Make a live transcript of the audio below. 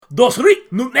dos, ri,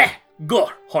 nune,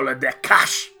 gor, holodeck,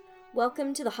 cash.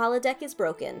 Welcome to The Holodeck is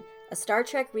Broken, a Star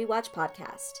Trek rewatch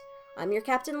podcast. I'm your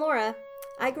Captain Laura.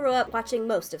 I grew up watching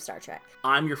most of Star Trek.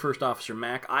 I'm your first officer,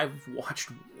 Mac. I've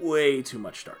watched way too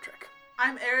much Star Trek.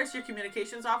 I'm Eris, your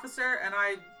communications officer, and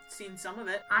I've seen some of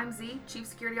it. I'm Z, chief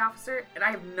security officer, and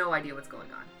I have no idea what's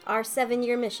going on. Our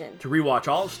 7-year mission. To rewatch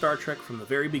all of Star Trek from the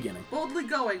very beginning. Boldly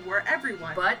going where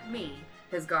everyone But me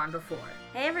has gone before.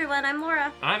 Hey everyone, I'm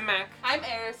Laura. I'm Mac. I'm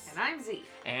Eris. And I'm Z.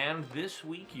 And this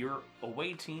week, your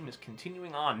away team is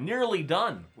continuing on, nearly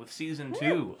done, with Season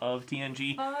 2 of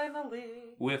TNG. Finally.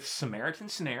 With Samaritan,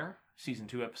 Snare, Season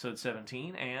 2, Episode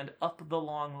 17, and Up the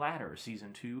Long Ladder,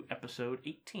 Season 2, Episode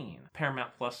 18.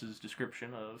 Paramount Plus's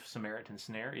description of Samaritan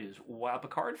Snare is, while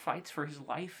Picard fights for his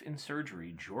life in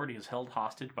surgery, Geordi is held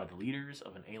hostage by the leaders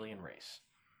of an alien race.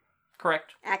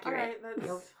 Correct. Accurate. All right,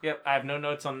 that's Yep, I have no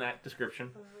notes on that description.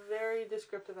 very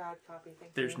descriptive ad copy.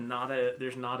 Thank There's you. not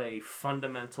a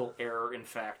fundamental error, in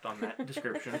fact, on that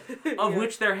description, of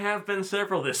which there have been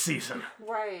several this season.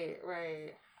 Right.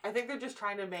 I think they're just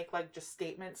trying to make, just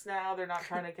statements now. They're not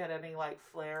trying to get any,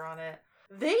 flair on it.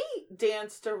 They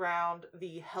danced around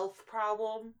the health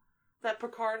problem that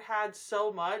Picard had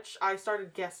so much, I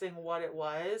started guessing what it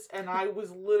was, and I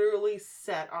was literally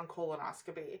set on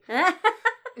colonoscopy.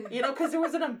 Because there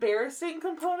was an embarrassing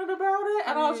component about it,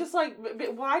 and I was just like,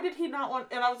 why did he not want...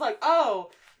 And I was like, oh,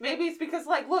 maybe it's because,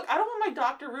 look, I don't want my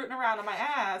doctor rooting around on my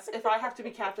ass if I have to be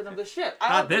captain of the ship.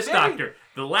 Not this doctor.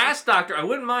 The last doctor, I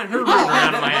wouldn't mind her rooting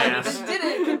around on my ass. Did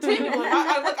it continually.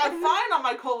 I'm fine on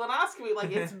my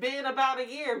colonoscopy. It's been about a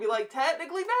year. Be like,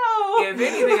 technically, no. Yeah, if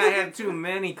anything, I had too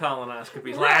many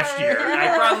colonoscopies last year.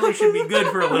 I probably should be good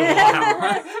for a little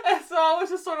while. And so I was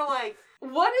just sort of like,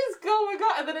 what is going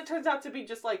on? And then it turns out to be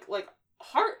just like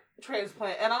heart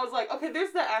transplant. And I was like, okay,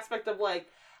 there's the aspect of I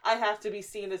have to be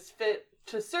seen as fit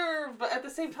to serve, but at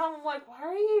the same time I'm like, why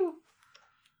are you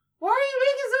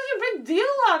making such a big deal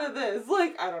out of this?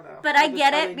 I don't know. But I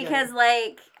get it because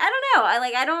I don't know.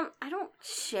 I don't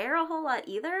share a whole lot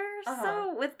either.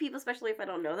 So with people, especially if I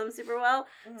don't know them super well.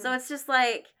 Mm-hmm. So it's just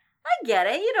I get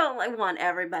it. You don't want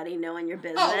everybody knowing your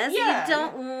business. Oh, yeah. You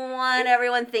don't want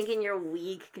everyone thinking you're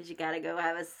weak because you got to go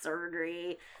have a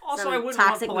surgery. Also, some I wouldn't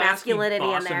toxic want Pulaski masculinity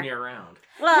in bossing there. me around.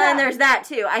 Well, Yeah. and there's that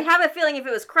too. I have a feeling if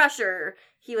it was Crusher,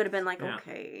 he would have been Yeah.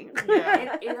 okay.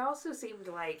 Yeah. It also seemed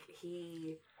like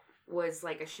he was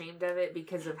ashamed of it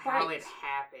because of how Right. it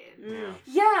happened. Yeah.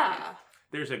 Yeah.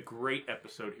 There's a great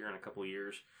episode here in a couple of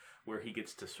years where he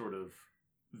gets to sort of,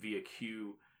 via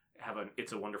Q, have an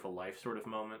It's a Wonderful Life sort of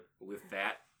moment with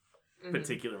that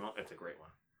particular moment. It's a great one.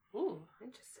 Ooh.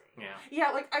 Interesting. Yeah.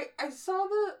 Yeah, I saw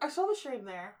the shame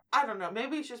there. I don't know.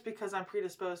 Maybe it's just because I'm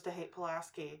predisposed to hate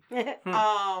Pulaski.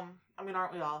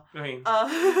 Aren't we all? I mean,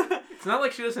 it's not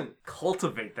like she doesn't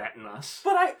cultivate that in us.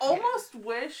 But I almost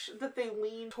wish that they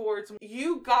lean towards,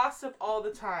 you gossip all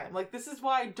the time. This is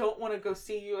why I don't want to go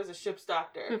see you as a ship's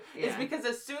doctor. Yeah. Is because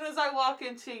as soon as I walk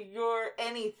into your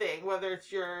anything, whether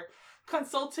it's your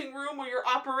consulting room or your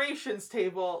operations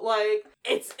table,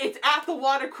 it's at the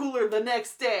water cooler the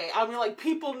next day.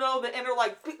 People know that, and are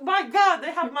like, my God,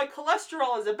 they have my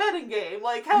cholesterol as a betting game.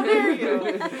 How dare you?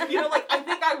 I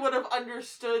think I would have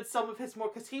understood some of his more,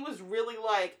 because he was really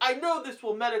I know this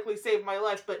will medically save my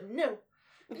life, but no,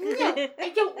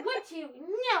 I don't want to,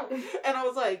 no. And I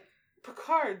was like,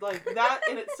 Picard, that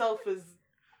in itself is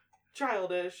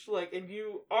childish, and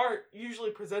you aren't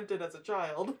usually presented as a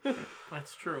child.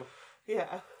 That's true.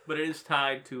 Yeah. But it is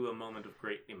tied to a moment of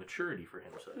great immaturity for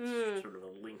him, so it's sort of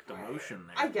a linked emotion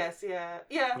there. I guess, yeah.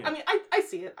 Yeah. I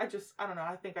see it. I don't know.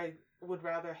 I think I would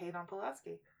rather hate on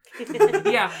Pulaski.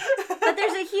 Yeah. But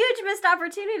there's a huge missed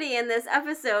opportunity in this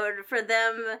episode for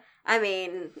them.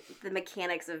 The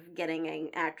mechanics of getting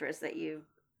an actress that you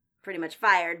pretty much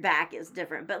fired back is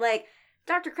different. But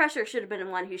Dr. Crusher should have been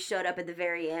the one who showed up at the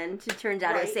very end. It turns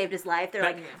out it saved his life.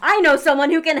 They're I know someone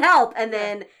who can help. And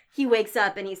then he wakes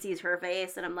up and he sees her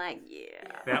face. And I'm like, yeah.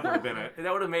 That would have made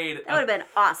That would have been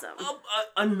awesome.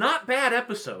 a not bad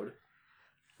episode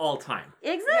all time.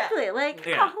 Exactly. Yeah. Oh,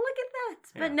 look at that.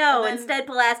 Yeah. But no, And then, instead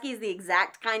Pulaski's the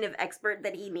exact kind of expert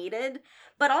that he needed.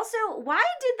 But also, why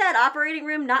did that operating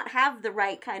room not have the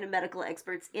right kind of medical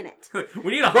experts in it?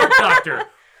 We need a heart doctor.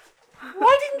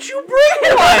 Why didn't you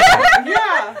bring one?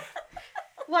 Yeah.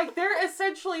 They're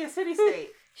essentially a city-state.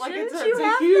 It's Shouldn't you a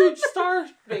have huge star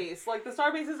base. The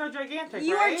star bases are gigantic,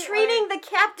 You right? are treating the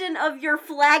captain of your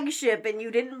flagship and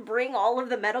you didn't bring all of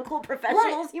the medical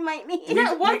professionals you might need.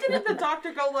 Yeah, why didn't the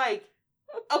doctor go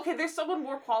Okay, there's someone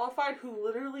more qualified who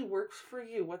literally works for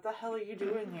you. What the hell are you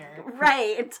doing here?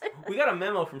 Right. We got a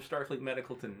memo from Starfleet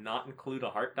Medical to not include a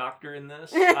heart doctor in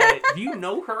this. Do you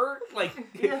know her? Like,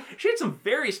 Yeah. she had some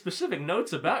very specific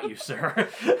notes about you, sir.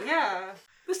 Yeah.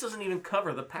 This doesn't even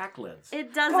cover the pack lids.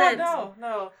 It doesn't. Oh,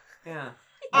 no. Yeah.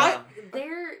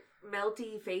 Their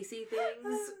melty, facey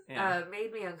things Yeah.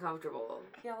 made me uncomfortable.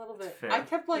 Yeah, a little bit. Fair. I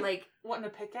kept, Like, wanting to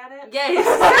pick at it. yes.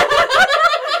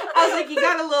 I was like, you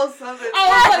got a little something. I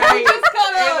was like, we just And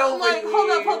gotta, over like, hold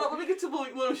up, here. let me get to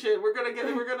lotion. We're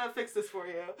gonna fix this for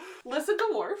you. Listen to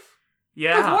Worf.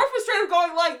 Because Yeah. Worf was straight up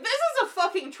going like, this is a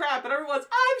fucking trap, and everyone's,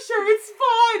 I'm sure it's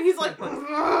fine. He's like,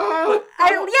 I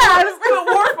was like,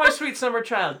 But Worf, my sweet summer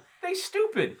child, they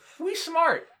stupid. We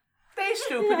smart. They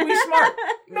stupid. We smart.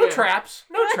 No Yeah. traps.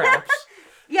 No traps.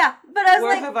 yeah, but I was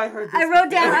where like, have I heard this I wrote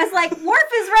before? down, I was like, Worf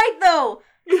is right though.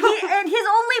 And his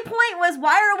only point was,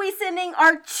 why are we sending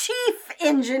our chief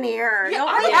engineer? Yeah,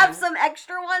 Don't we I- have some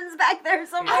extra ones back there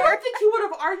somewhere? I don't think he would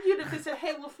have argued if they said,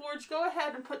 hey, LaForge, go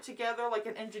ahead and put together, like,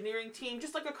 an engineering team,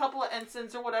 just, like, a couple of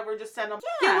ensigns or whatever, just send them,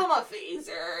 Yeah. give them a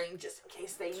phaser, and just in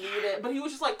case they need it. But he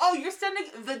was just like, oh, you're sending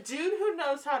the dude who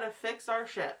knows how to fix our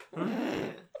ship.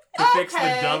 To fix the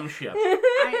Okay. dumb ship.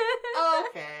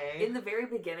 Okay. In the very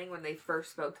beginning, when they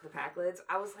first spoke to the Packlids,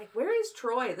 I was like, where is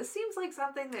Troy? This seems like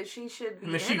something that she should be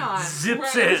And then in she on.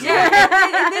 zips Right. in. Yeah,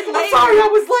 and then I'm later, sorry, I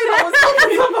was late. I was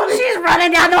helping somebody. She's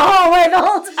running down the hallway the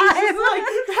whole She's time. just like,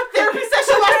 that therapy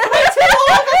session lasted way too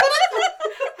long.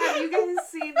 have you guys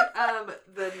seen the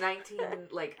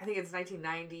I think it's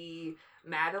 1990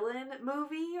 Madeline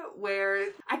movie where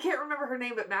I can't remember her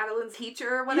name, but Madeline's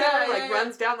teacher or whatever Yeah.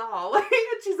 runs down the hallway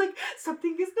and she's like,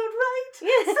 something is not right,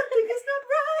 something is not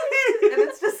right, and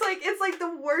it's just like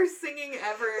the worst singing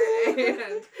ever,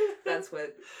 and that's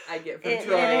what I get from It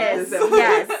Troy. is. this episode.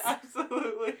 Yes.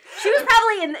 Absolutely. She was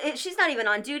probably she's not even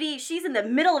on duty. She's in the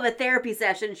middle of a therapy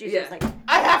session. She's just Yeah. like,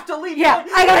 I have to leave. yeah,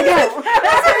 now. I gotta go. Is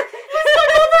my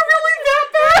mother really that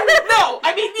bad? No,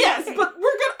 I mean, yes, but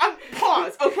we're gonna,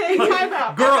 pause, okay? Time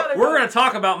out. Girl, we're gonna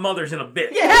talk about mothers in a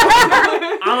bit. Yeah.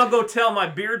 I'm gonna go tell my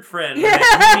beard friend that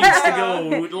he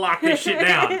needs to go lock this shit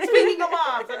down. Speaking of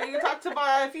moms, I need to talk to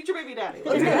my future baby daddy.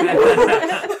 Let's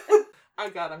go. Oh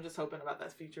God, I'm just hoping about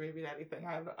that future baby daddy thing.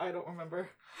 I don't remember.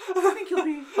 I think you'll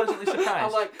be pleasantly surprised.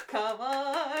 I'm like, come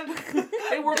on.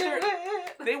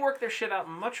 They work their shit out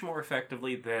much more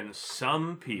effectively than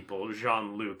some people,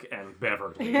 Jean-Luc and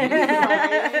Beverly. Oh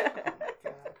my God.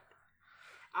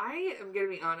 I am gonna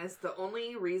be honest, the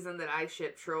only reason that I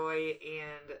ship Troy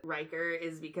and Riker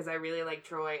is because I really like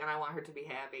Troy and I want her to be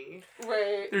happy.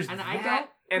 Right. There's And that, I don't-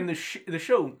 and the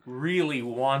show really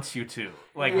wants you to.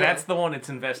 Like, Yeah. that's the one it's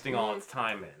investing all its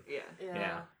time in. Yeah.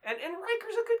 Yeah. And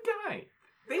Riker's a good guy.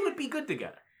 They would be good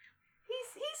together.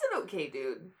 He's an okay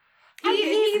dude. I mean,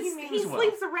 He he means well.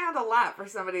 sleeps around a lot for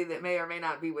somebody that may or may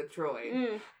not be with Troy.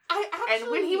 Mm. I actually...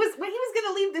 And when he was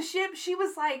gonna leave the ship, she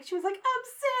was like, I'm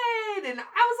sad, and I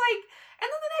was like, and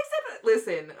then the next episode,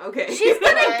 listen, okay, She's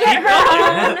gonna Right. get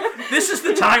her own. This is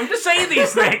the time to say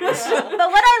these things. But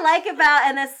what I like about,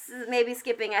 and this is maybe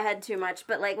skipping ahead too much,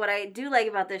 but like what I do like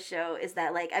about this show is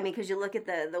that, like, I mean, because you look at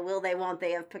the will they won't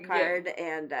they of Picard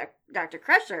and Dr.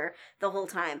 Crusher the whole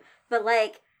time, but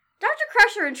like Dr.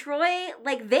 Crusher and Troy,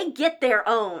 like, they get their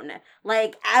own.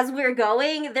 Like, as we're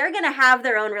going, they're gonna have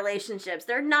their own relationships.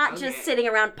 They're not just Okay. sitting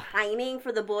around pining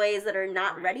for the boys that are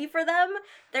not Right. ready for them.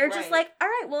 They're just Right. like, all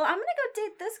right, well, I'm gonna go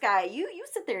date this guy. You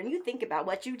sit there and you think about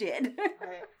what you did.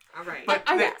 Right. all right. But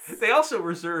I they, guess. they also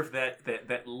reserve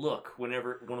that look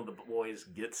whenever one of the boys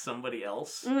gets somebody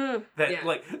else. Mm. That, Yeah.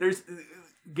 like, there's...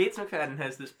 Gates McFadden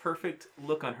has this perfect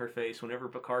look on her face whenever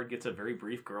Picard gets a very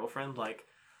brief girlfriend, like,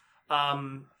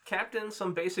 Captain,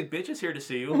 some basic bitch is here to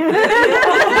see you.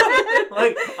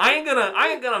 Like, I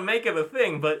ain't gonna make it a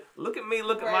thing, but look at me,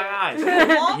 look at my Right. eyes. As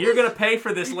long You're as- gonna pay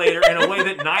for this later in a way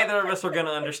that neither of us are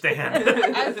gonna understand.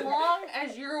 As long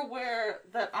as you're aware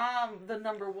that I'm the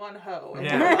number one hoe. in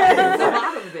Yeah. your life. The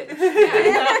bottom bitch.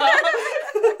 Yeah.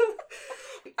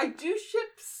 I do ship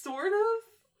sort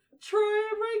of Troy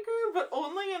and Riker, but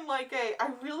only in like I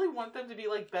really want them to be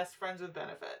like best friends with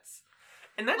benefits.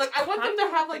 And that's Like I want them to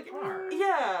kind have of like what they are.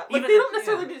 yeah, like Even they if- don't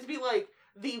necessarily yeah. need to be like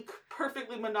the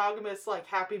perfectly monogamous like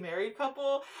happy married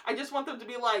couple. I just want them to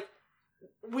be like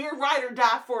we're ride or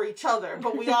die for each other,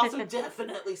 but we also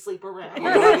definitely sleep around.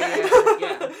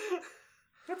 Yeah.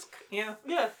 That's yeah.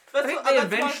 Yeah, I that's think what, they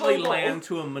that's my eventually whole goal. land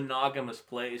to a monogamous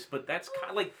place, but that's kind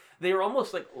of like they're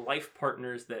almost like life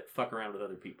partners that fuck around with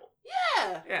other people.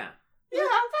 Yeah, Yeah, yeah, I'm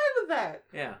fine with that.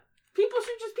 yeah. People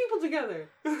should just people together.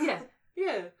 Yeah.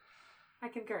 Yeah. I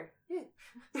concur.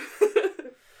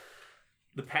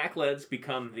 The Pack-Leds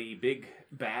become the big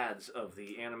bads of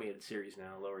the animated series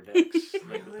now, Lower Decks.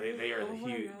 Like, they are the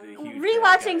huge Rewatching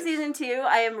bad guys. season 2,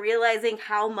 I am realizing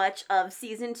how much of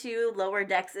season 2 Lower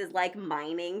Decks is like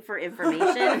mining for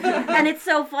information. And it's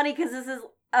so funny because this is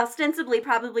ostensibly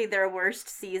probably their worst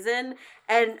season,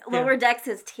 and Lower Decks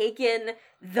has taken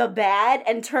the bad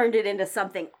and turned it into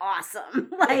something awesome.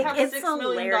 Like, They have it's $6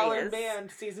 million hilarious. band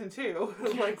season 2.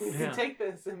 Like, we can take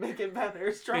this and make it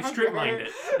better, stronger. They strip-mined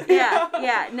it.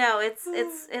 Yeah, no,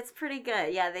 it's pretty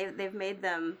good. Yeah, they've made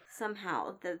them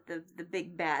somehow the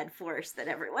big bad force that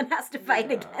everyone has to fight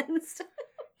against.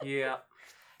 Yeah.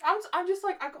 I'm just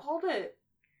like, I called it.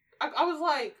 I was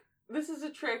like, this is a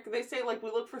trick. They say, like,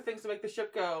 we look for things to make the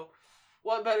ship go.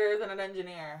 What better than an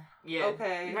engineer? Yeah.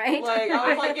 Okay. Right? Like, I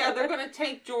was like, yeah, they're going to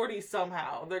take Geordi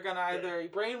somehow. They're going to either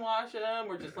brainwash him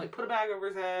or just, like, put a bag over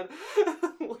his head.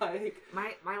 Like.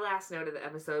 My last note of the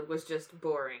episode was just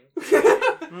boring.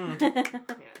 Mm.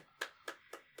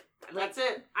 That's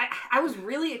it. I was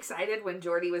really excited when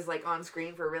Geordi was, like, on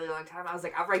screen for a really long time. I was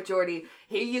like, all right, Geordi,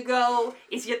 here you go.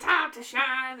 It's your time to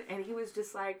shine. And he was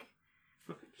just like...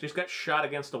 Just got shot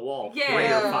against a wall. Yeah.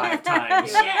 Greater 5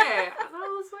 times. Yeah. And I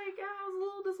was like, I was a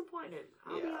little disappointed.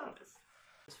 I'll be honest.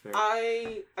 That's fair.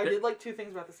 I did like 2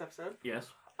 things about this episode.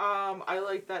 Yes. I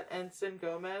like that Ensign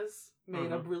Gomez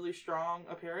made a really strong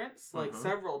appearance, like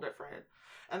several different.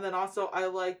 And then also I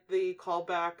like the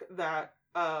callback that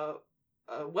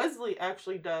Wesley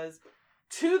actually does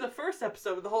to the first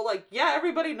episode with the whole like, yeah,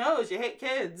 everybody knows you hate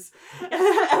kids. And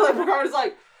like Picard is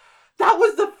like, that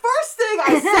was the first thing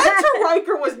I said to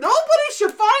Riker was nobody should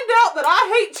find out that I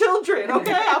hate children,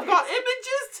 okay? I've got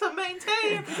images to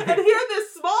maintain, and here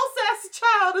this small sassy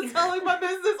child is telling my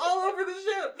business all over the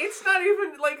ship. It's not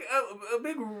even like a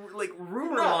big like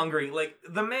rumor mongering. Like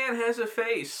the man has a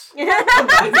face. That's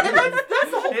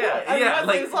the whole point. Yeah,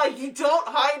 It's like you don't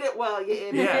hide it well, you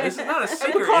idiot. Yeah, this is not a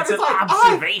secret. Picard It's is an like,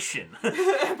 observation.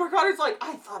 And Picard is like,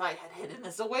 I thought I had hidden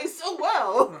this away so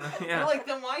well. Yeah. You're like,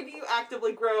 then why do you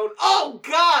actively groan, oh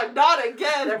God, not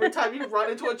again, every time you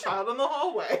run into a child in the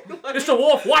hallway? Like, Mr.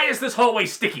 Wolf, why is this hallway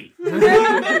sticky? you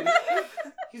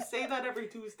say that every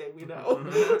Tuesday, we know.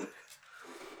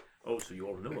 Oh, so you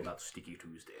all know about Sticky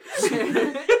Tuesdays.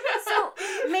 So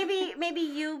maybe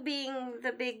you being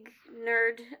the big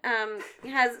nerd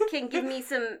can give me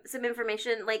some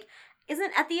information. Like,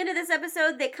 isn't at the end of this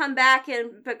episode they come back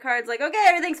and Picard's like, okay,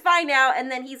 everything's fine now,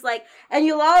 and then he's like, and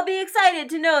you'll all be excited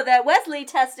to know that Wesley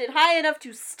tested high enough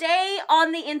to stay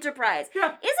on the Enterprise.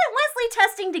 Yeah. Isn't Wesley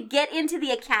testing to get into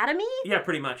the Academy? Yeah,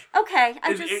 pretty much. Okay,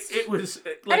 It was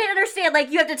I like, didn't understand. Like,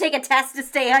 you have to take a test to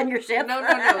stay on your ship. No.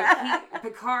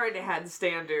 Picard had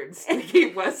standards to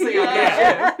keep Wesley on the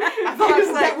Yeah. ship. I thought I was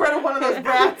like, rid of one of those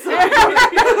brats.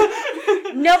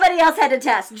 Nobody else had to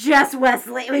test, just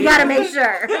Wesley. We gotta make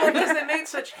sure. because they made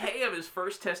such hay of his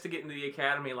first test to get into the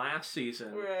Academy last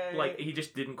season. Right. Like, he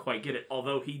just didn't quite get it,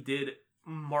 although he did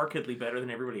markedly better than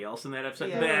everybody else in that episode.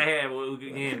 Yeah.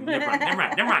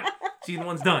 Never mind. Season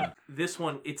 1's done. This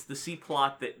one, it's the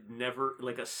C-plot that never,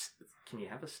 like can you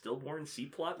have a stillborn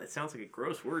C-plot? That sounds like a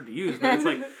gross word to use, but it's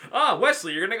like,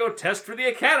 Wesley, you're gonna go test for the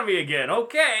Academy again.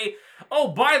 Okay. Oh,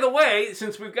 by the way,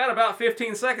 since we've got about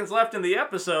 15 seconds left in the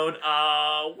episode,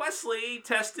 Wesley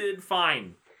tested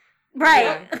fine.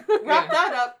 Right. Wrap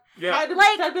that up. Yeah. Tied a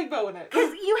big bow in it.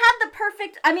 Because you had the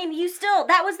perfect,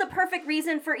 that was the perfect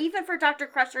reason for Dr.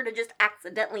 Crusher to just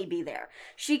accidentally be there.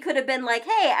 She could have been like,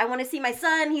 hey, I want to see my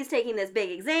son, he's taking this big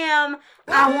exam,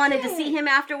 I wanted to see him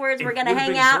afterwards, we're going to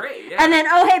hang out. Great, yeah. And then,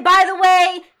 oh, hey, by the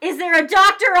way, is there a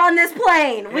doctor on this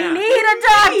plane? We Yeah. need a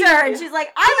doctor. And she's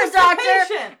like, I'm a doctor.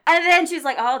 Patient. And then she's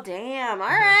like, oh, damn, all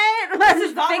right. This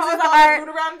is not Fixes how the I heart.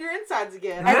 root around your insides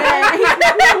again. And then...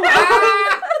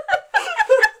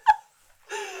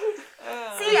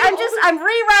 See, I'm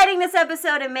rewriting this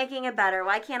episode and making it better.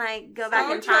 Why can't I go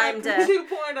back in time to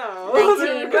 2.0.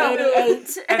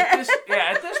 1988? At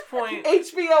this point,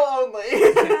 HBO only.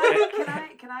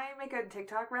 Can I make a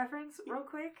TikTok reference real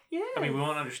quick? Yeah. I mean, we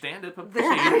won't understand it, but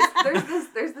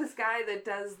There's this guy that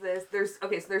does this. There's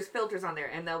filters on there,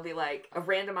 and there'll be like a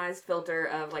randomized filter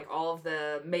of like all of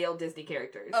the male Disney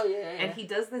characters. Oh yeah. And he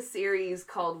does this series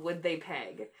called Would They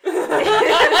Peg? And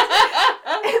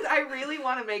I really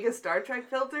want to make a Star Trek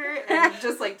filter and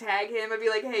just like tag him and be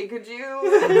like, hey, could you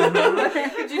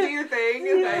do your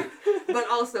thing? But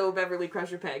also Beverly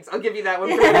Crusher pegs. I'll give you that one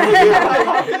for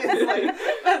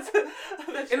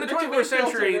in the 21st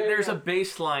century, there's a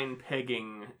baseline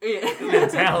pegging Yeah.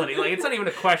 mentality. Like, it's not even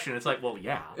a question. It's like, well,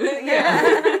 yeah.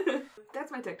 Yeah.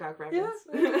 That's my TikTok reference.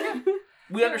 Yeah.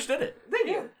 We understood it. Thank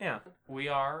you. Yeah. We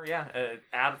are,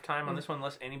 out of time on this one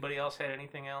unless anybody else had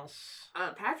anything else.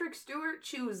 Patrick Stewart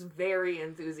chews very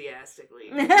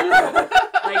enthusiastically. Like,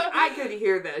 I could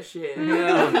hear that shit.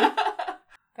 Yeah.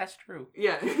 That's true.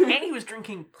 Yeah. And he was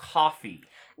drinking coffee.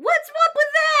 What's up with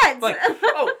that?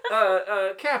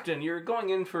 Like, Captain, you're going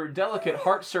in for delicate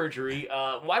heart surgery.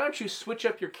 Why don't you switch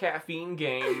up your caffeine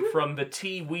game from the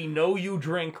tea we know you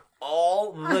drink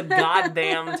all the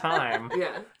goddamn time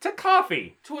to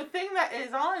coffee? To a thing that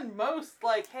is on most,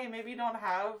 like, hey, maybe you don't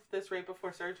have this right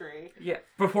before surgery. Yeah,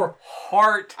 before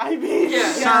heart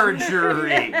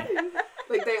surgery.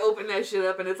 Like, they open that shit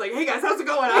up and it's like, hey guys, how's it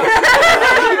going?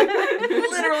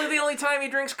 Literally the only time he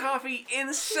drinks coffee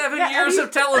in 7 years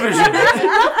of television. There's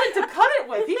nothing to cut it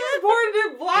with. He just poured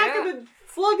it in black and then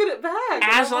slugging it back.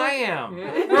 As I am.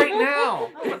 Right now.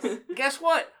 Guess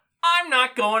what? I'm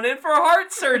not going in for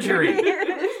heart surgery.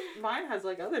 Mine has,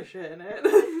 like, other shit in it.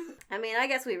 I mean, I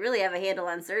guess we really have a handle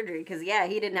on surgery because,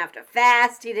 he didn't have to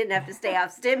fast. He didn't have to stay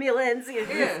off stimulants. He was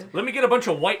just... Let me get a bunch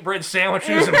of white bread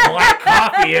sandwiches and black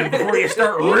coffee in before you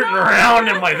start rooting around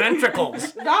in my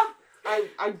ventricles.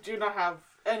 I do not have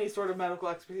any sort of medical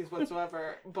expertise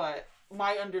whatsoever, but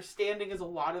my understanding is a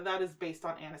lot of that is based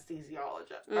on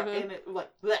anesthesiology. And it,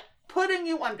 like, putting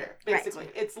you under, basically.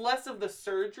 Right. It's less of the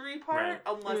surgery part,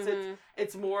 unless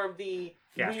it's more of the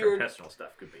gastrointestinal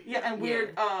stuff could be. Yeah, and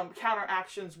weird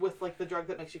counteractions with, like, the drug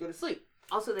that makes you go to sleep.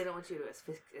 Also, they don't want you to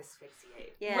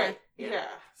asphyxiate. Yeah. Right. Yeah.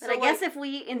 But so, I guess if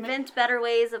we invent better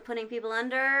ways of putting people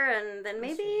under, and then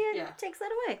maybe it takes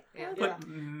that away. Yeah. But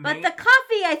the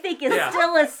coffee, I think, is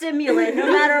still a stimulant,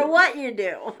 no matter what you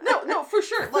do. No, for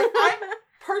sure. Like,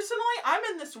 I'm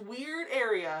in this weird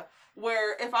area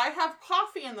where if I have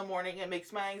coffee in the morning, it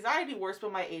makes my anxiety worse,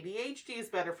 but my ADHD is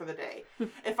better for the day.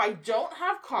 If I don't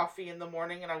have coffee in the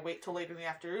morning and I wait till later in the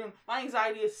afternoon, my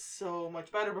anxiety is so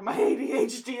much better, but my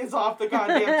ADHD is off the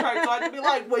goddamn chart. So I have to be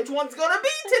like, which one's gonna be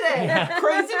today? Yeah.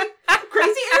 Crazy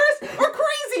Eris or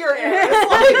Crazier Eris?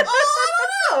 Like, I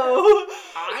don't know.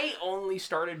 I only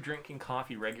started drinking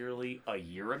coffee regularly a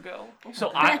year ago.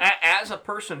 So I, as a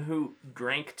person who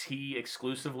drank tea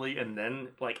exclusively and then,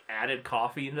 like, added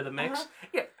coffee into the mix,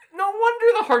 no wonder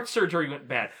the heart surgery went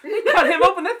bad. They cut him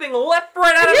open, that thing leapt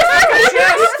right out of his fucking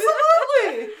chest.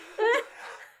 Absolutely.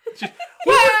 Just,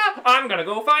 I'm gonna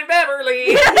go find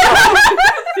Beverly.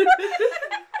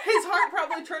 His heart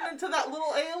probably turned into that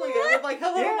little alien with, like,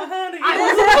 hello, my honey. I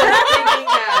was thinking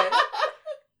that.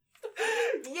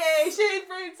 Yay, Shade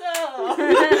Fruits out!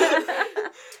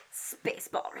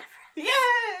 Spaceball reference.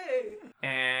 Yay!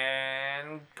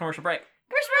 And commercial break.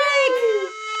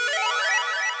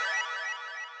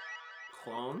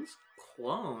 Clones?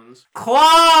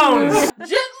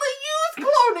 Gently used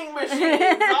cloning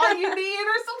machines! All you need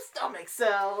are some stomach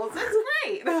cells. It's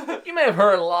great! You may have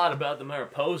heard a lot about the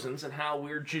Mariposans and how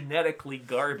we're genetically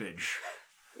garbage.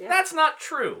 Yeah. That's not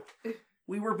true.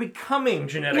 We were becoming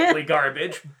genetically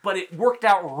garbage, but it worked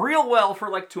out real well for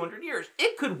like 200 years.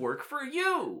 It could work for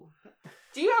you.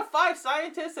 Do you have 5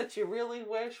 scientists that you really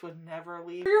wish would never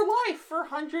leave your life for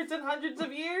hundreds and hundreds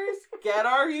of years? Get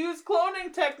our used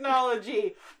cloning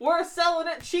technology. We're selling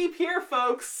it cheap here,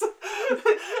 folks.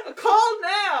 Call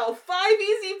now. 5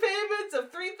 easy payments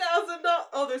of $3,000.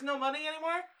 Oh, there's no money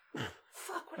anymore?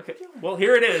 Fuck, what are you doing? Well,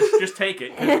 here it is. Just take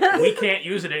it. 'Cause we can't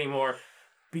use it anymore.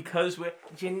 Because we're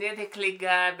genetically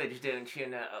garbage, don't you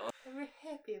know? We're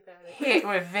happy about it.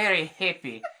 We're very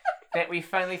happy that we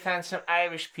finally found some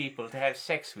Irish people to have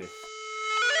sex with.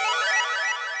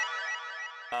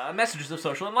 Messages of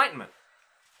social enlightenment.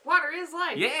 Water is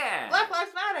life. Yeah. Black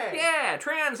Lives Matter. Yeah,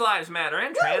 trans lives matter,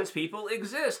 and trans people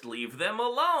exist. Leave them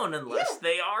alone unless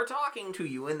they are talking to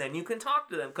you, and then you can talk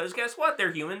to them, because guess what?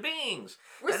 They're human beings.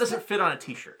 That doesn't fit on a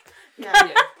t-shirt. Yeah.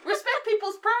 Respect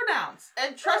people's pronouns,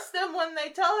 and trust them when they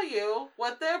tell you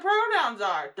what their pronouns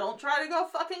are. Don't try to go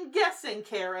fucking guessing,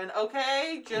 Karen,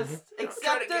 okay? Just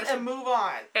accept it and move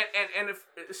on. And if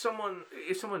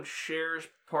someone shares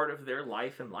part of their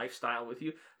life and lifestyle with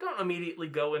you, don't immediately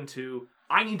go into,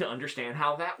 I need to understand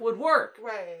how that would work.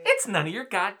 Right. It's none of your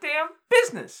goddamn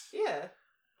business. Yeah.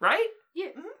 Right?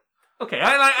 Yeah. Okay,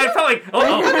 I felt like, I'm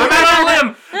out on a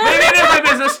limb. Maybe it is my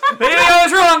business. Maybe I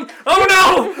was wrong. Oh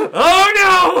no!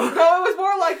 No, it was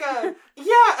more like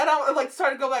and I like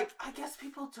started to go like, I guess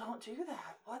people don't do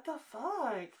that. What the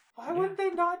fuck? Why would they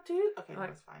not do? Okay, no,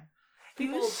 it's fine.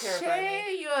 People You terrify me.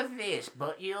 say you're this,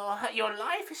 but your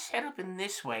life is set up in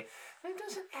this way. It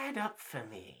doesn't add up for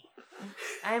me.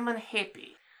 I'm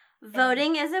unhappy.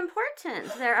 Voting is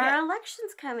important. There are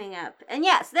elections coming up. And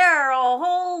yes, there are a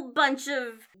whole bunch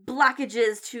of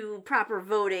blockages to proper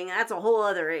voting. That's a whole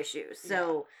other issue.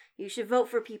 So, You should vote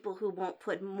for people who won't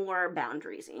put more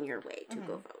boundaries in your way to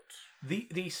go vote.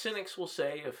 The cynics will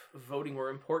say if voting were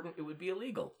important, it would be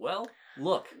illegal. Well,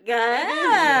 look.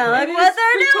 Yeah, It look what is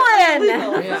they're frequently doing.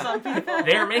 illegal Yeah. for some people.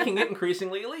 They are making it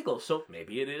increasingly illegal, so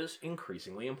maybe it is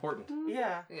increasingly important.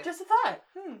 Yeah. Yeah. Just a thought.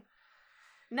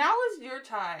 Now is your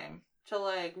time to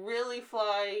like really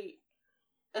fly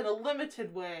in a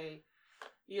limited way.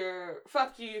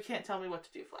 Fuck you, you can't tell me what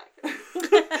to do flag.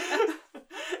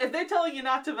 If they're telling you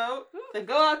not to vote, then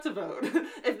go out to vote.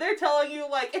 If they're telling you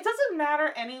like it doesn't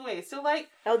matter anyway, so like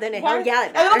Then it, why- yeah, it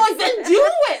and I'm like, matters. then do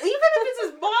it. Even if it's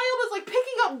as mild as like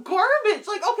picking up garbage,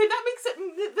 like okay, that makes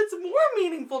that's more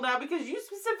meaningful now because you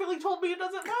specifically told me it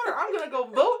doesn't matter. I'm gonna go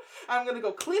vote. I'm gonna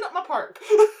go clean up my park,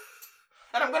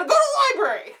 and I'm gonna go to the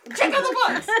library. Check out the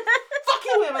books. Fuck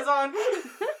you, Amazon.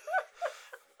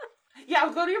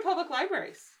 Yeah, go to your public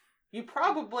libraries. You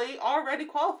probably already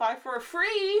qualify for a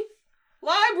free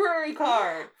library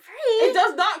card. Free? It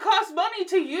does not cost money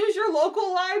to use your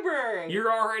local library.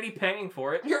 You're already paying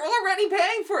for it. You're already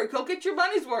paying for it. Go get your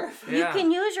money's worth. You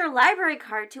can use your library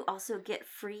card to also get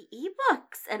free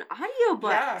ebooks and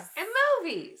audiobooks. Yeah. And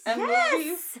movies. And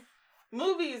Yes.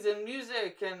 movies and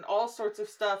music and all sorts of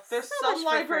stuff. There's So some much for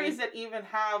libraries free. that even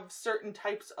have certain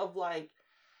types of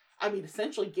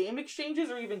essentially game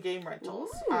exchanges or even game rentals.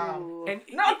 Ooh. And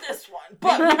Not this one,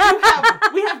 but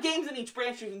we have games in each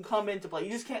branch you can come in to play.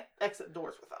 You just can't exit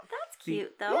doors with them. That's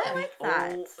cute, though. I like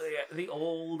that. The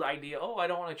old idea, I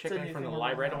don't want to check It's a in new from the thing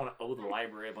library. I around. don't want to owe the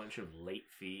library a bunch of late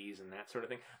fees and that sort of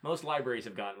thing. Most libraries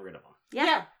have gotten rid of them.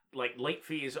 Yeah. Like, late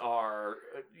fees are,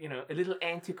 a little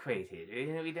antiquated.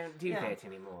 We don't do Yeah. that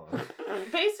anymore.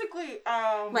 Basically,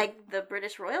 Like the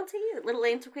British royalty, a little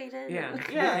antiquated. Yeah.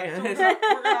 yeah. So we're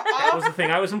That gonna was the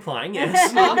thing I was implying,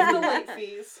 yes. off the late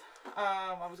fees.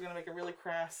 I was gonna make a really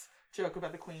crass joke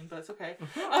about the Queen, but it's okay.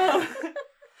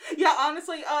 Yeah,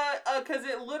 honestly, because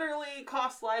it literally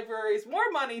costs libraries more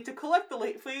money to collect the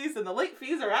late fees than the late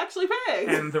fees are actually paying.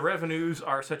 And the revenues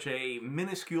are such a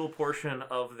minuscule portion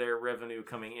of their revenue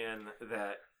coming in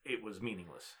that it was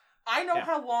meaningless. I know Yeah.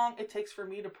 how long it takes for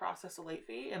me to process a late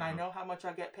fee, and I know how much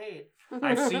I get paid.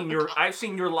 I've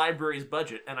seen your library's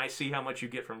budget, and I see how much you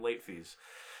get from late fees.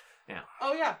 Yeah.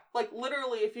 Oh yeah, like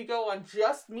literally, if you go on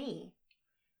just me,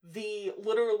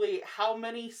 literally how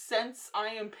many cents I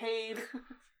am paid.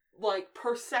 Like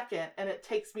per second, and it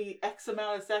takes me X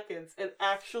amount of seconds. It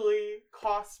actually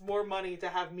costs more money to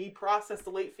have me process the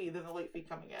late fee than the late fee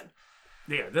coming in.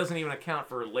 Yeah, it doesn't even account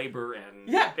for labor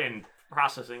and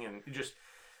processing and just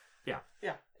Yeah,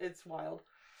 it's wild.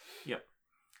 Yep.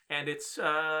 And it's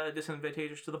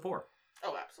disadvantageous to the poor.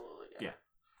 Oh, absolutely. Yeah.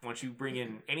 Once you bring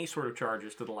in any sort of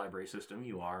charges to the library system,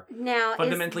 you are Now,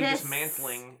 fundamentally is this,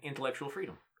 dismantling intellectual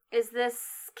freedom. Is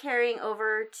this carrying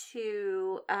over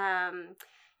to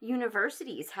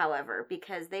universities, however,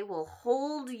 because they will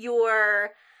hold your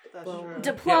That's Well, true.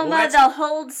 diploma, that's- they'll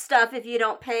hold stuff if you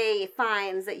don't pay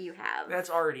fines that you have. That's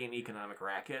already an economic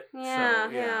racket. Yeah,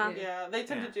 so, yeah. Yeah, they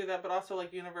tend Yeah. to do that, but also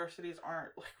like universities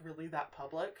aren't like really that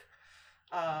public.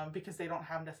 Because they don't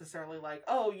have necessarily like,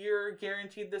 oh, you're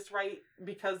guaranteed this right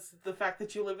because the fact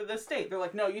that you live in this state. They're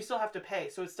like, no, you still have to pay,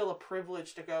 so it's still a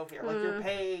privilege to go here. Like you're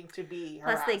paying to be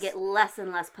harassed. Plus, they get less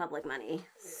and less public money.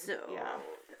 So Yeah.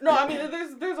 No, I mean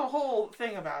there's a whole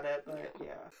thing about it, but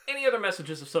yeah. Any other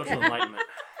messages of social enlightenment?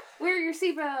 Wear your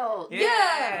seatbelt.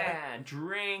 Yeah.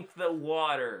 Drink the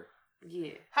water.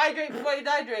 Yeah. Hydrate before you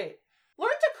dehydrate. Learn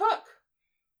to cook.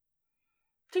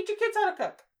 Teach your kids how to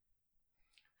cook.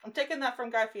 I'm taking that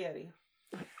from Guy Fieri.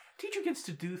 Teach your kids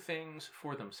to do things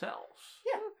for themselves.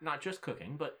 Yeah. Not just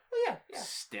cooking, but Oh yeah.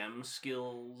 STEM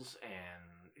skills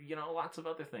and, lots of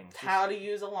other things. How to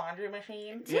use a laundry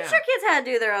machine. teach your kids how to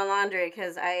do their own laundry,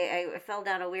 because I fell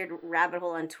down a weird rabbit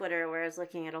hole on Twitter where I was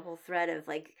looking at a whole thread of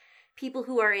like people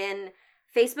who are in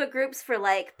Facebook groups for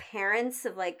like parents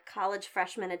of like college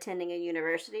freshmen attending a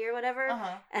university or whatever.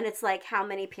 Uh-huh. And it's like how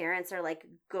many parents are like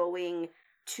going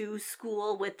to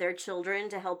school with their children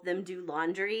to help them do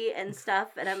laundry and stuff.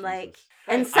 And I'm like, Jesus.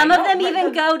 and I some of know, them but even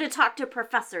the- go to talk to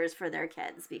professors for their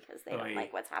kids because they Oh, don't yeah.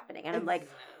 like what's happening. And I'm like,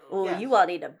 oh, Yes. you all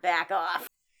need to back off.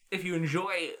 If you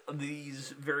enjoy these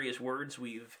various words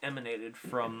we've emanated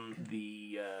from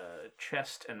the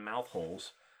chest and mouth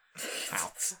holes,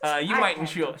 you might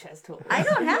enjoy I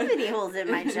don't have any holes in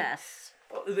my chest.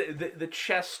 the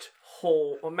chest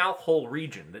hole or mouth hole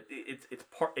region. That it's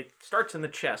part. It starts in the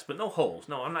chest, but no holes.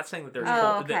 No, I'm not saying that there's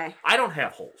Oh, holes. okay. I don't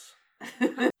have holes.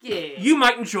 Yeah. You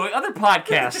might enjoy other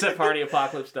podcasts at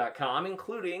partyapocalypse.com,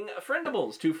 including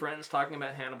Friendables, two friends talking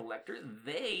about Hannibal Lecter.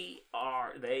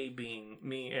 They being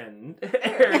me and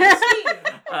Aaron,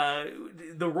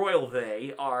 the royal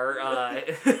they are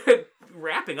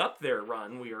wrapping up their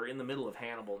run. We are in the middle of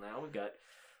Hannibal now. We've got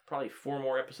probably 4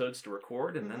 more episodes to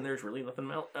record, and then there's really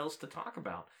nothing else to talk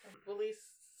about. Release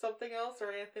something else,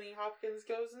 or Anthony Hopkins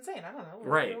goes insane. I don't know.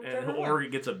 Right, or he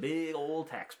gets a big old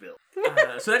tax bill.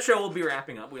 So that show will be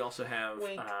wrapping up. We also have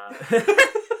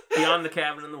Beyond the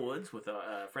Cabin in the Woods with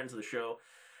friends of the show,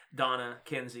 Donna,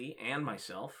 Kenzie, and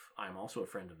myself. I'm also a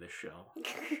friend of this show.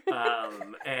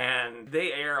 And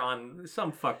they air on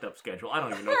some fucked up schedule. I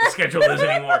don't even know what the schedule is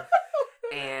anymore.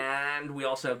 And we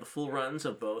also have the full runs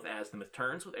of both As the Myth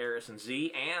Turns with Eris and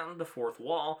Z and The Fourth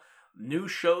Wall. New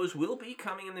shows will be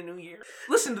coming in the new year.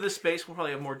 Listen to this space. We'll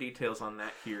probably have more details on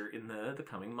that here in the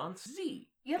coming months. Z.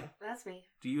 Yep, that's me.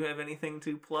 Do you have anything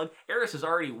to plug? Eris is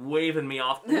already waving me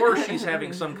off, or she's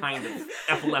having some kind of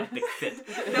epileptic fit.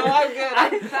 No, I'm good.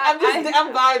 I'm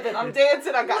vibing. I'm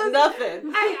dancing. I got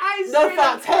nothing. I No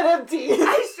thoughts. Head empty.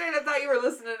 I straight up thought you were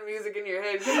listening to music in your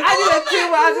head. I do that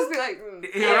too. I'll just be like,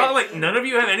 You're all like, none of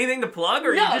you have anything to plug,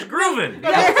 or are you just grooving? Damn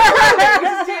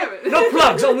it. No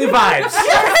plugs, only vibes.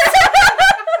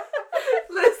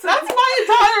 Listen, That's my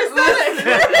entire aesthetic.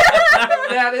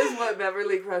 that is what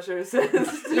Beverly Crusher says.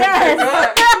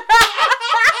 Yes.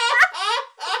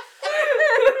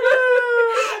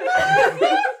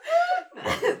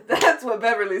 That's what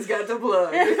Beverly's got to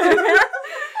plug.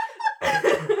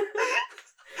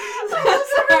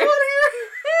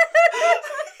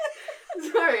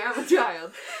 Sorry, I'm a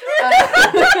child.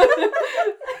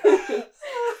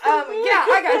 Yeah,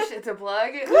 I got shit to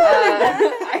plug.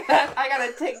 I got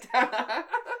a TikTok.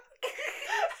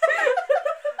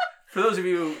 For those of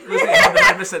you listening to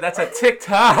that missed it, that's a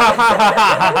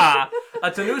TikTok.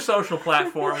 It's a new social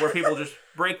platform where people just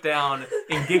break down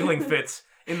in giggling fits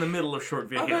in the middle of short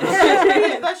videos.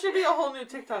 That should be a whole new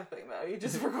TikTok thing, though. You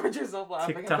just record yourself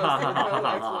laughing and post it with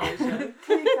no explanation.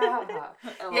 TikTok.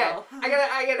 LOL. Yeah, I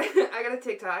got a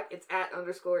TikTok. It's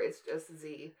 @_. It's just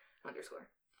Z_.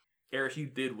 Eris, you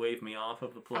did wave me off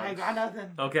of the plugs. I got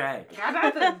nothing. Okay. Got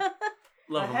nothing.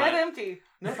 Love of Head my empty.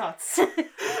 No thoughts.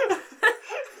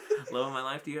 love of my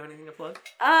life. Do you have anything to plug?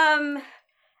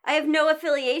 I have no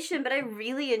affiliation, but I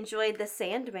really enjoyed The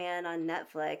Sandman on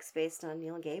Netflix based on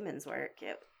Neil Gaiman's work.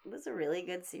 It was a really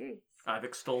good series. I've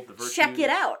extolled the virtues. Check it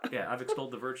out. Yeah, I've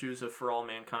extolled the virtues of For All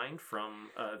Mankind from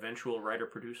eventual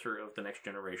writer-producer of The Next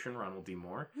Generation, Ronald D.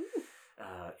 Moore.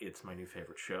 It's my new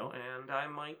favorite show, and I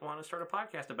might want to start a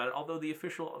podcast about it, although the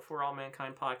official For All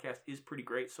Mankind podcast is pretty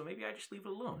great, so maybe I just leave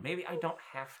it alone. Maybe I don't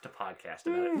have to podcast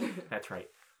about it. That's right.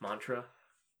 Mantra.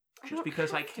 Just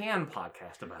because I can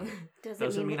podcast about it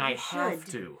doesn't mean I have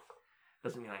to.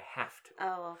 Doesn't mean I have to.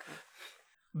 Oh, okay.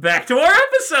 Back to our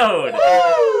episode!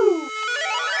 Woo!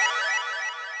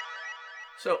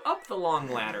 So, Up the Long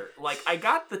Ladder. Like, I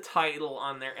got the title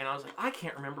on there, and I was like, I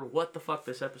can't remember what the fuck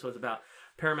this episode's about.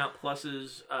 Paramount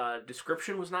Plus's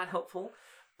description was not helpful.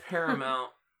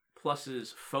 Paramount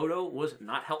Plus's photo was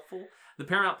not helpful. The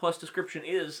Paramount Plus description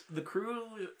is, the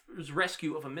crew's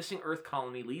rescue of a missing Earth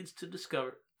colony leads to the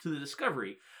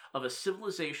discovery of a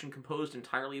civilization composed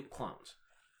entirely of clones.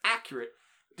 Accurate.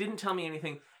 Didn't tell me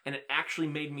anything, and it actually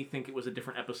made me think it was a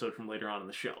different episode from later on in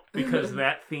the show, because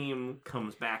that theme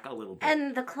comes back a little bit.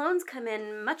 And the clones come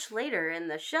in much later in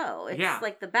the show. It's Yeah.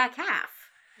 like the back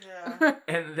half. Yeah.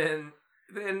 And then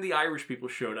the Irish people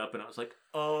showed up, and I was like,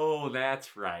 oh,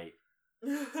 that's right.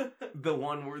 The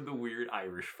one where the weird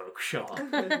Irish folk show up.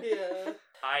 Yeah.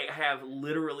 I have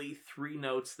literally 3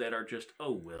 notes that are just,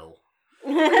 oh, Whittle.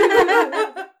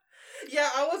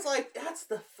 Yeah, I was like, that's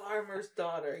the farmer's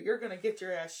daughter. You're gonna get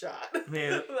your ass shot.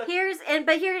 Man.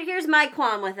 Here's my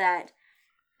qualm with that.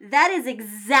 That is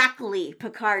exactly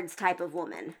Picard's type of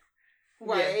woman.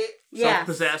 Right? Yes.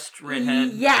 Self-possessed,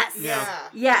 redhead. Yes. Yeah.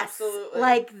 Yes. Absolutely.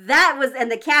 Like that was,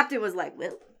 and the captain was like,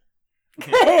 "Well,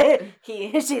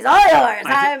 she's all yours.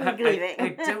 I'm leaving." I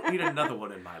don't need another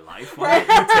one in my life. Why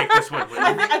don't you take this one with me?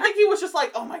 I think he was just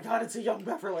like, oh my god, it's a young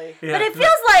Beverly. Yeah. But it feels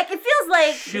like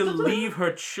She'll leave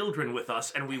her children with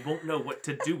us, and we won't know what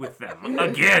to do with them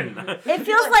again. it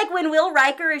feels like when Will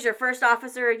Riker is your first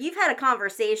officer, you've had a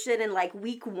conversation in like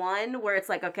week 1 where it's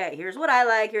like, okay, here's what I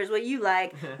like, here's what you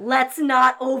like. Let's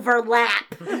not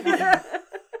overlap. And then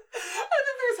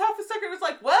there's half a second, it's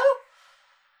like, well,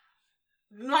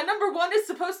 my number 1 is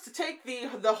supposed to take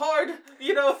the hard,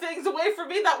 things away from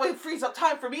me. That way it frees up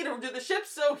time for me to do the ship.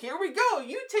 So here we go.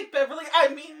 You take Beverly,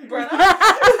 Brenna.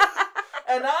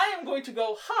 And I am going to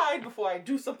go hide before I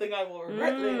do something I will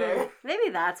regret later. Maybe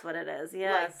that's what it is,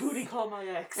 yes. Like, booty call my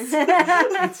ex.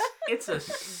 It's a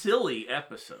silly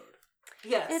episode.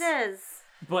 Yes. It is.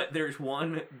 But there's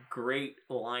one great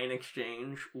line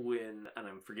exchange when, and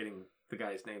I'm forgetting the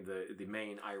guy's name, the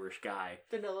main Irish guy.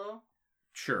 Danilo?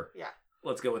 Sure. Yeah.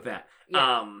 Let's go with that.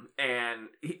 Yeah. And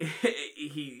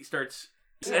he starts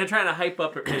trying to hype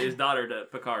up his daughter to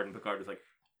Picard, and Picard is like,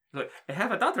 I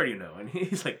have a daughter, you know. And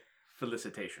he's like,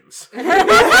 felicitations. And I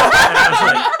was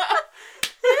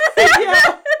like,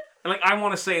 Yeah. and like, I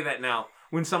want to say that now.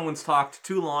 When someone's talked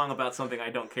too long about something I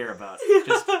don't care about,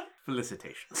 just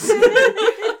felicitations.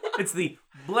 It's the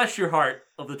bless your heart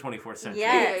of the 24th century.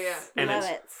 Yes. And Love it's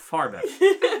it. far better.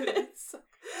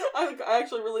 I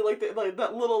actually really like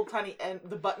that little tiny end,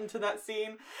 the button to that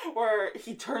scene where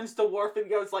he turns to Worf and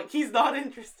goes like, he's not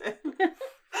interested.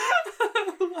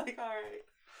 Like, all right.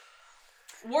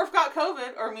 Worf got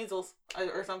COVID or measles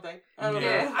or something. I don't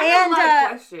Yeah. know. I have a lot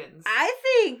of questions. I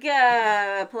think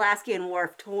Pulaski and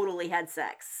Worf totally had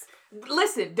sex.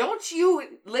 Listen, don't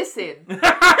you listen.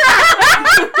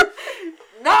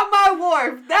 Not my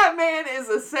Worf. That man is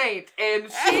a saint,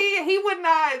 and he would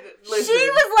not listen. She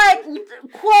was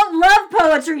like, quote, love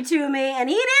poetry to me, and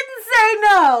he didn't say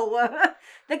no.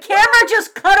 The camera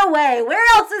just cut away. Where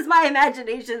else is my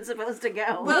imagination supposed to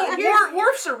go? Well,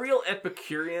 Worf's a real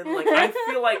Epicurean. Like, I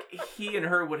feel like he and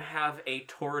her would have a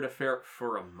torrid affair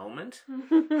for a moment,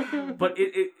 but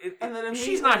And then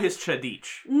she's not his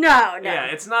Chadich. No. Yeah,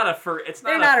 it's not a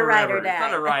They're not a ride forever. or die. It's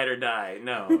not a ride or die.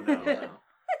 No.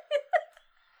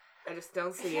 I just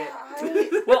don't see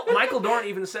it. Well, Michael Dorn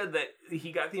even said that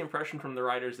he got the impression from the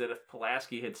writers that if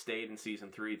Pulaski had stayed in season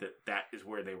 3, that is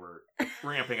where they were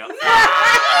ramping up.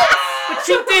 But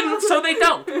she didn't, so they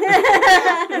don't.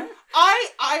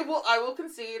 I will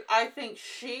concede. I think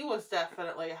she was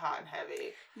definitely hot and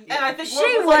heavy, and I think She Worf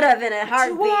was would like, have in a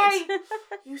heartbeat.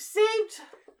 you saved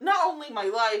not only my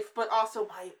life, but also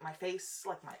my face,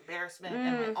 like my embarrassment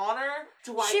and my honor.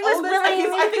 Do I She owe was this?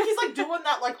 willing- I think he's like doing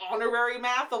that like honorary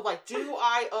math of like, do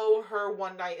I owe her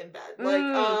one night in bed? Like,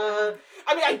 I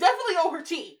mean, I definitely owe her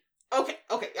tea. Okay,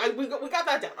 we got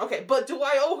that down. Okay, but do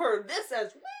I owe her this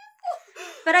as well?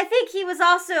 But I think he was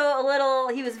also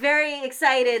he was very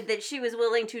excited that she was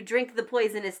willing to drink the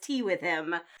poisonous tea with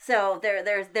him. So there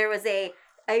was a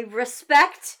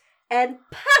respect and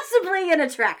possibly an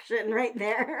attraction right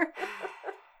there.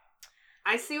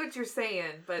 I see what you're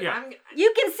saying, but Yeah.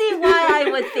 You can see why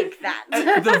I would think that.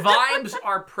 The vibes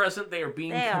are present. They are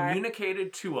being They are.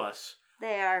 communicated to us.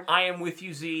 They are. I am with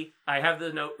you, Z. I have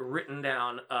the note written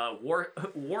down.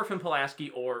 Worf and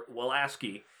Pulaski, or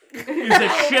Walaski, is a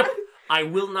ship I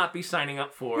will not be signing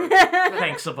up for.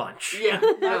 Thanks a bunch. Yeah,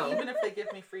 Not no. even if they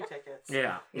give me free tickets.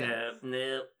 Yeah. Yeah.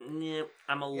 No.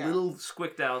 I'm a Yeah. little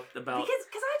squicked out about Because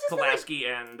I just feel like Pulaski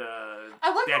and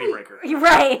I like Daddy how Breaker. You're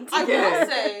right. I Yeah. will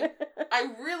say, I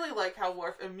really like how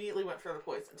Worf immediately went for the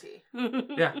poison tea.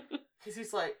 Yeah. Because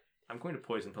he's like, I'm going to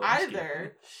poison Pulaski.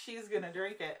 either she's gonna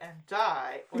drink it and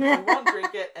die, or she won't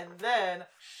drink it and then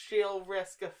she'll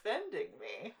risk offending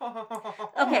me.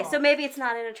 Okay, so maybe it's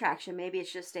not an attraction. Maybe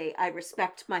it's just I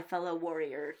respect my fellow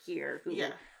warrior here who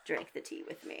Yeah. drank the tea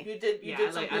with me. You did I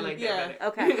something. like yeah. that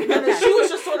better. Okay. And then she was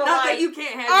just sort of Not like, that you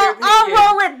can't have I'll your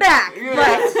opinion. roll it back, Yeah.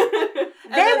 but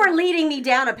they then- were leading me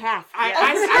down a path.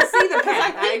 I see the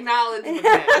path. I acknowledge the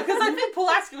path. because I think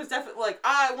Pulaski was definitely like,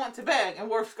 I want to bang, and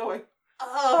Worf's going,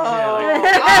 oh, Yeah,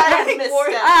 like- I Worf-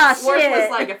 misstepped. Ah, Worf shit. was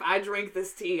like, if I drink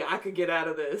this tea, I could get out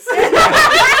of this.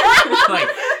 Like,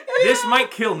 this might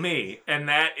kill me, and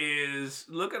that is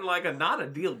looking like not a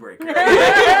deal breaker.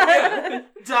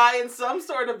 Die in some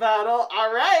sort of battle.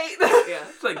 All right. Yeah.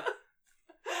 It's like,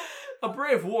 a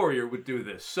brave warrior would do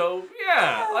this. So,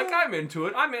 yeah, like, I'm into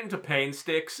it. I'm into pain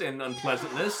sticks and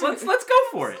unpleasantness. Let's go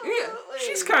for it.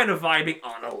 She's kind of vibing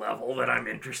on a level that I'm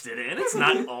interested in. It's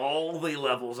not all the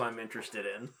levels I'm interested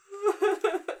in.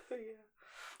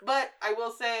 But I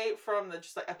will say, from the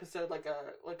just like episode, like a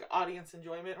audience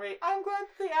enjoyment rate, I'm glad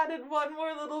they added one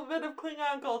more little bit of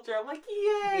Klingon culture. I'm like,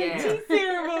 yay, Yeah. tea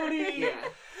ceremony. Yeah.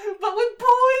 But with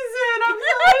poison, I'm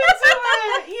so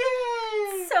into it.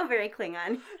 Yay. So very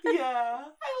Klingon. Yeah,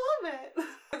 I love it.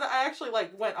 I actually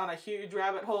like went on a huge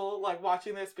rabbit hole like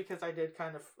watching this because I did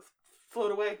kind of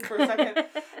float away for a second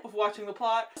of watching the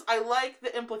plot. I like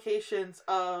the implications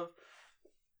of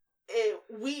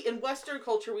we in Western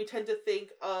culture we tend to think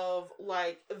of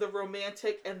like the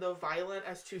romantic and the violent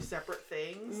as two separate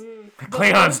things. The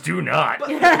Klingons do not. But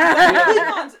the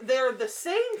Klingons, they're the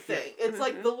same thing. It's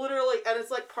like the literally, and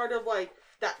it's like part of like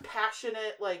that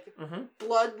passionate like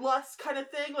bloodlust kind of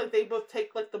thing. Like they both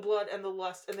take like the blood and the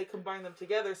lust and they combine them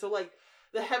together. So like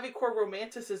the heavy core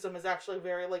romanticism is actually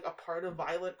very like a part of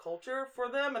violent culture for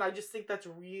them, and I just think that's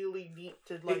really neat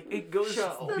to like it goes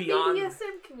show. The beyond.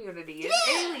 BDSM community in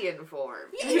alien form.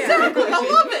 Exactly, I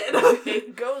love it.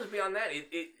 It goes beyond that.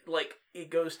 It like it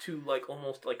goes to like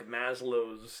almost like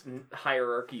Maslow's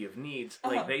hierarchy of needs.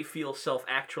 Like they feel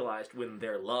self-actualized when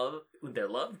they're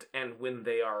loved, and when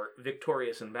they are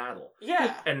victorious in battle.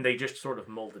 Yeah. And they just sort of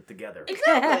mold it together.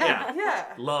 Exactly. Yeah. Yeah.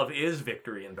 Love is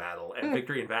victory in battle, and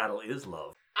victory in battle is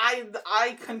love.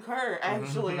 I concur,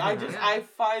 actually. I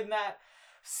find that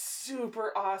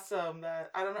super awesome.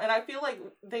 That I don't know, and I feel like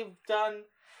they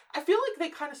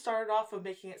kind of started off with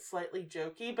making it slightly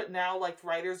jokey, but now like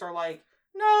writers are like,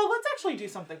 no, let's actually do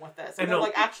something with this, and they're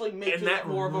like actually making it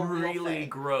more of a real really thing.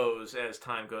 grows as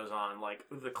time goes on. Like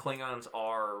the Klingons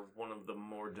are one of the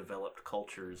more developed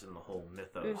cultures in the whole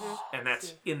mythos, and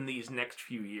that's in these next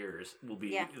few years will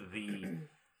be the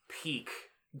peak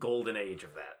golden age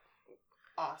of that.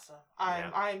 Awesome.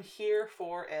 I'm here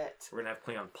for it. We're gonna have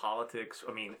Klingon politics.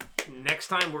 I mean, next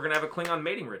time we're gonna have a Klingon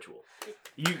mating ritual.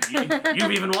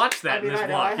 You've even watched that in this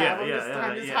blog.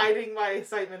 I'm just hiding my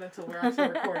excitement until we're actually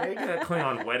recording.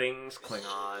 Klingon weddings,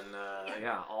 Klingon,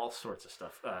 all sorts of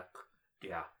stuff.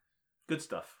 Good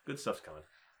stuff. Good stuff's coming.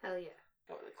 Hell yeah.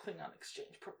 Go to the Klingon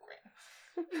exchange program.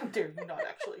 How dare you not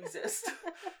actually exist?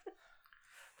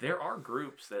 There are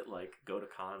groups that like go to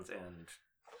cons and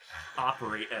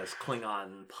operate as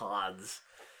Klingon pods.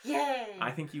 Yay! I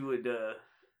think you would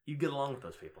you'd get along with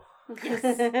those people. Yes.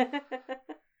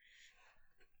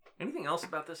 Anything else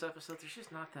about this episode? There's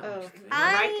just not that much.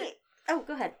 Oh,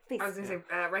 go ahead, please. I was going to say,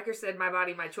 Riker said, my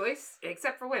body, my choice,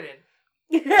 except for women.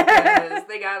 Because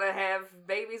they gotta have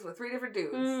babies with 3 different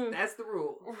dudes. That's the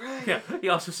rule. Right. Yeah, he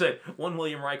also said, one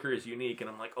William Riker is unique, and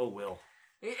I'm like, oh, Will.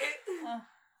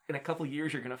 In a couple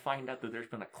years, you're going to find out that there's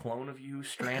been a clone of you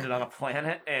stranded on a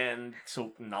planet, and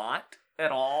so not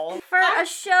at all. For a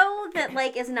show that,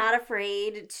 like, is not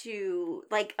afraid to,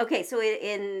 like, okay, so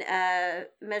in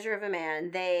Measure of a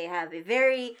Man, they have a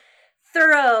very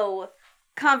thorough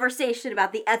conversation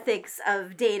about the ethics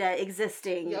of data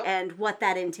existing and what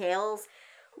that entails.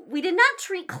 We did not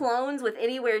treat clones with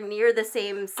anywhere near the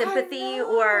same sympathy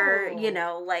or,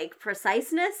 like,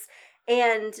 preciseness.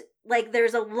 And, like,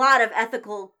 there's a lot of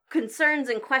ethical concerns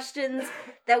and questions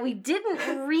that we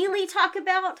didn't really talk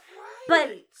about.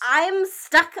 But I'm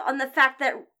stuck on the fact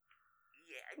that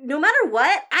no matter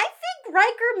what, I think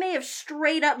Riker may have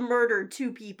straight up murdered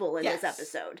 2 people in this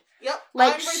episode. Yep.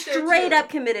 Like, I'm right straight up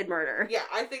committed murder. Yeah,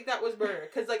 I think that was murder.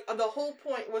 Because, like, the whole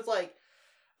point was, like,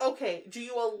 okay, do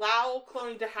you allow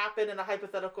cloning to happen in a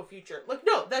hypothetical future? Like,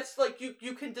 no, that's, like,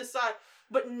 you can decide.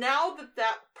 But now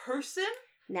that person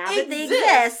now that they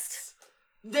exist.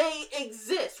 They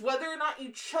exist. Whether or not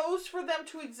you chose for them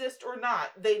to exist or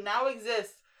not, they now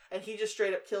exist, and he just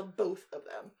straight up killed both of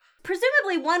them.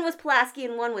 Presumably one was Pulaski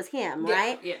and one was him,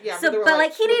 right? Yeah. So, but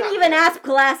like, he didn't even ask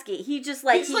Pulaski. He just,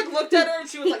 like... He just looked at her and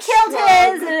she was he like... He killed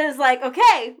shrug. his, and it was like,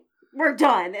 okay, we're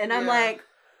done. And I'm like...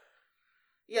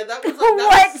 Yeah, that was like...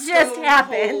 what just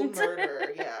happened?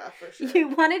 Murder. Yeah, for sure. You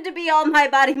wanted to be all my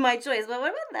body, my choice, but what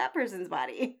about that person's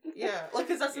body? Yeah, like,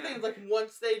 because that's the thing, like,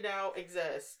 once they now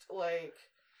exist, like...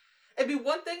 It'd be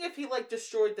one thing if he, like,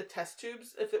 destroyed the test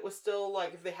tubes, if it was still,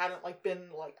 like, if they hadn't, like, been,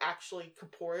 like, actually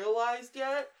corporealized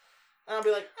yet. And I'd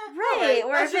be like, right,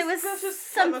 or if it was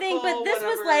something, but this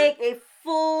was, like, a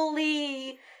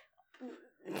fully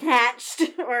hatched,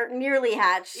 or nearly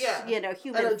hatched,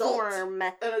 human form.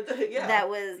 That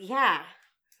was, Yeah,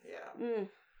 I don't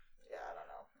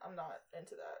know. I'm not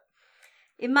into that.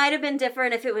 It might have been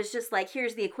different if it was just like,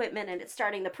 here's the equipment and it's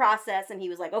starting the process, and he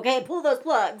was like, okay, pull those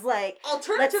plugs, like,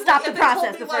 let's stop the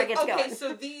process before it gets going. Okay,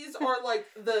 so these are, like,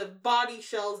 the body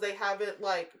shells, they haven't,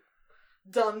 like,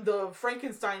 done the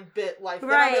Frankenstein bit, like,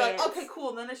 then I'll be like, okay, cool,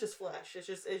 and then it's just flesh. It's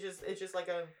just like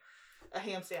a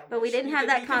ham sandwich. But we didn't have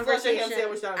that conversation a ham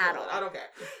sandwich down at all. I don't care.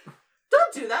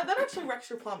 Don't do that. That actually wrecks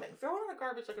your plumbing. Throw it in the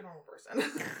garbage like a normal person.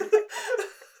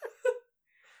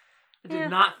 I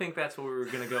did not think that's what we were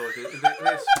going to go with.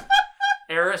 This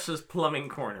Eris's plumbing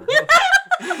corner.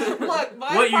 Look,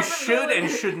 what you should and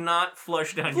should not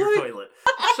flush down your toilet.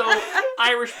 So,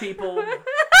 Irish people.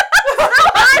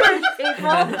 Irish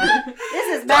people.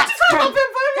 This is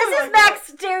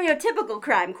Mac's stereotypical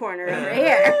crime corner over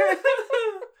here.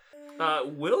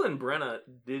 Will and Brenna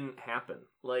didn't happen.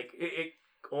 Like, it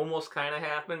almost kind of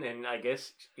happened, and I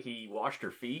guess he washed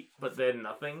her feet, but then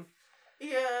nothing.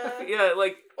 Yeah. Yeah,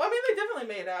 like... Well, I mean, they definitely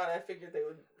made out. I figured they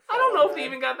would... I don't know if they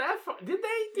even got that far. Did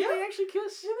they? Did they actually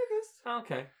kiss? Yeah, they kissed. Oh,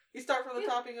 okay. You start from the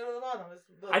top and go to the bottom.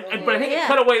 But I think it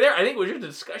cut away there. I think it was just a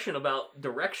discussion about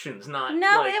directions, not...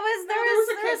 No, like, it was... There was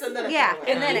a kiss and then it cut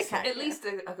away. And then it cut. At least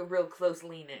a real close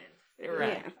lean in.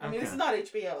 Right. Yeah. I mean, this is not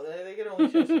HBO. They can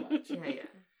only show so much. Yeah.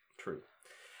 True.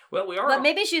 Well, we are. But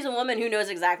maybe she's a woman who knows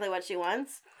exactly what she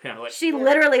wants. Yeah, like, She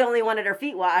literally only wanted her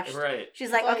feet washed. right.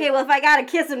 She's like, okay, well, if I gotta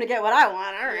kiss him to get what I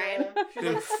want, all right. Yeah.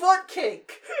 She's like, foot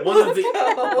cake. One of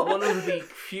Go. the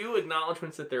few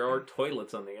acknowledgments that there are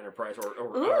toilets on the Enterprise or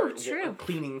Ooh, true.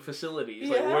 cleaning facilities.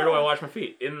 Like, Yeah. where do I wash my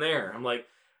feet? In there. I'm like,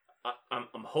 I'm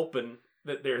hoping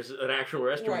that there's an actual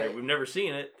restroom there. Right. We've never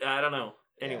seen it. I don't know.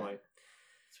 Anyway.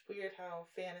 It's weird how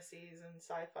fantasies and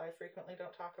sci-fi frequently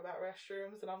don't talk about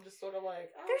restrooms, and I'm just sort of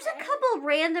like, oh, There's a couple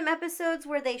random episodes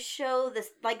where they show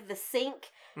this, like, the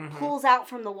sink Mhm. pulls out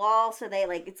from the wall, so they,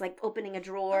 like, it's like opening a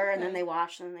drawer, and then Okay. they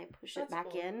wash, and then they push it That's back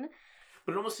cool. in.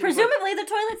 But it almost seems like... Presumably, the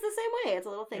toilet's the same way. It's a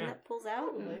little thing Yeah. that pulls out.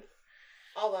 Probably.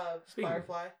 I'll Speaking-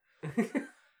 Firefly.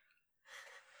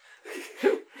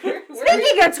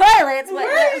 Speaking of toilets,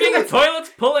 what? Speaking of toilets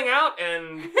pulling out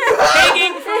and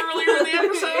begging for earlier in the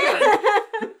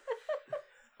episode.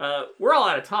 We're all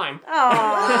out of time. Time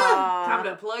Aww.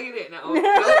 to plug it in now.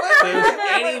 Does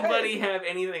anybody have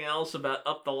anything else about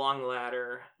Up the Long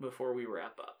Ladder before we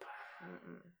wrap up?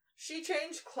 She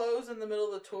changed clothes in the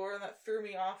middle of the tour, and that threw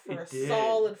me off for It a did.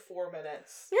 solid 4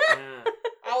 minutes. Yeah.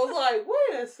 I was like,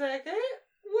 wait a second,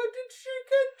 when did she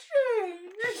get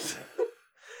changed?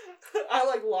 I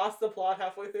like lost the plot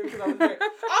halfway through because I was very...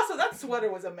 Also, that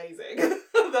sweater was amazing.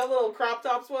 That little crop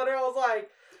top sweater. I was like,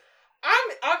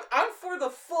 I'm for the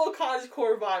full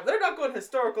cottagecore vibe. They're not going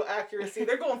historical accuracy.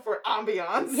 They're going for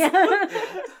ambiance. Yeah.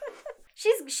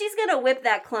 She's gonna whip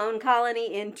that clone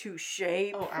colony into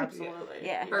shape. Oh, absolutely.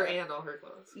 Yeah. Her and all her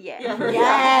clothes. Yeah. Yeah, her-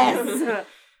 Yes.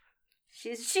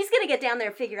 she's gonna get down there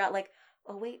and figure out, like,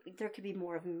 oh wait, there could be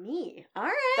more of me. All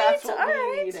right. That's what all we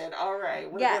right. needed. All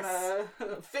right, we're Yes.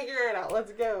 gonna figure it out.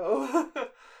 Let's go.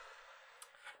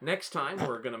 Next time,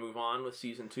 we're going to move on with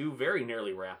Season 2, very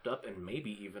nearly wrapped up, and maybe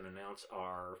even announce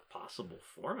our possible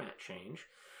format change.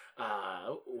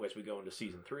 As we go into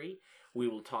Season 3, we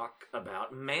will talk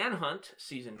about Manhunt,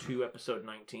 Season 2, Episode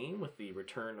 19, with the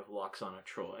return of Loxana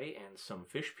Troy and some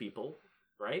fish people,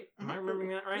 right? Am I remembering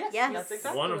that right? Yes. That's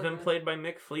exactly One of what them it is. played by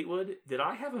Mick Fleetwood. Did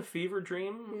I have a fever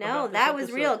dream? No, about this that was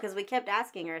episode? real because we kept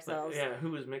asking ourselves. Yeah,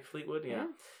 who was Mick Fleetwood? Yeah.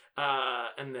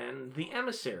 And then The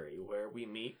Emissary, where we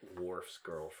meet Worf's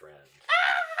girlfriend.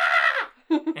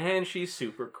 And she's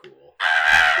super cool.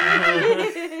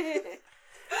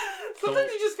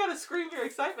 Sometimes you just gotta scream your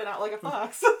excitement out like a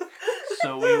fox.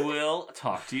 So we will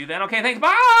talk to you then. Okay, thanks.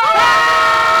 Bye!